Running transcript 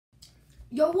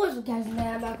Yo, what's up, guys?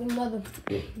 Now I'm back with another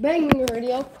banging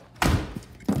video.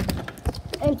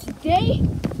 And today,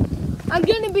 I'm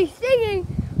gonna be singing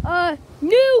a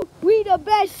new We the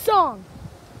Best song.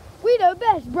 We the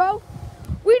best, bro.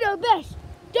 We the best.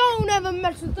 Don't ever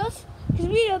mess with us, cause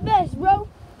we the best, bro.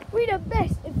 We the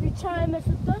best. If you try and mess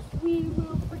with us, we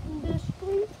will freaking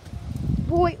destroy you.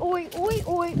 Boy, oi, oi,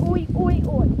 oi, oi, oi,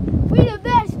 oi. We the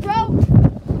best, bro.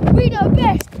 We the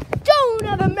best. Don't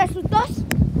ever mess with us.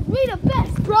 We the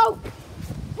best, bro.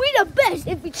 We the best.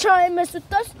 If you try and mess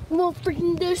with us, we'll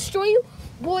freaking destroy you.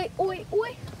 Boy, oi,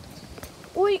 oi.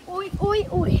 Oi, oi, oi,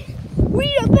 oi.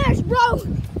 We the best, bro.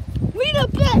 We the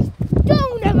best.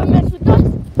 Don't ever mess with us.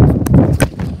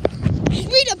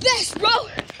 We the best, bro.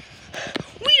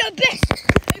 We the best.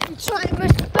 If you try and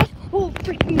mess with us, we'll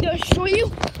freaking destroy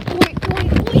you. Oi, oi,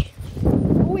 oi.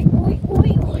 Oi, oi,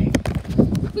 oi, oi.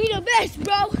 We the best,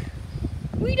 bro.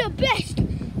 We the best.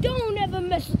 Don't ever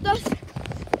mess with us.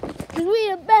 Cause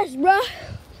we the best, bro.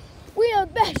 We the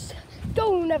best.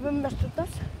 Don't ever mess with us.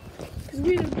 Cause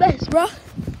we the best, bro.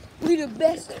 We the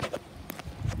best.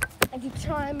 If you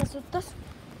try and mess with us,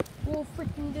 we'll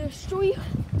freaking destroy you.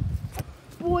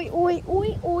 Oi, oi,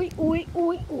 oi, oi, oi,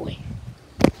 oi, oi.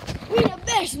 We the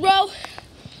best, bro.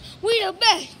 We the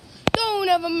best. Don't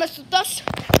ever mess with us.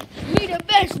 We the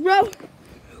best, bro.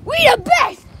 We the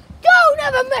best. Don't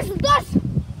ever mess with us.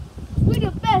 We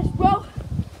the best, bro.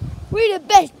 We the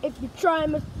best. If you try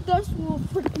and mess with us, we'll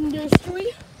freaking destroy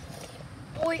you.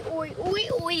 Oi, oi, oi,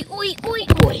 oi, oi, oi,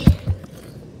 oi.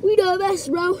 We the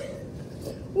best, bro.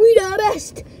 We the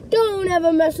best. Don't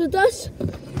ever mess with us.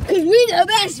 Cause we the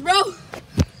best, bro.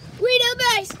 We the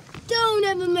best. Don't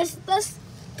ever mess with us.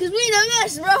 Cause we the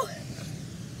best, bro.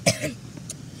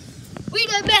 We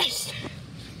the best.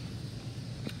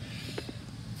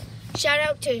 Shout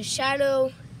out to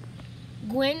Shadow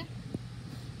Gwen,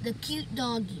 the cute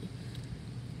doggy.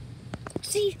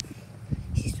 See?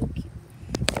 She's so cute.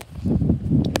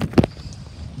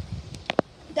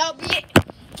 That'll be it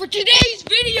for today's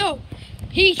video.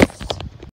 Peace.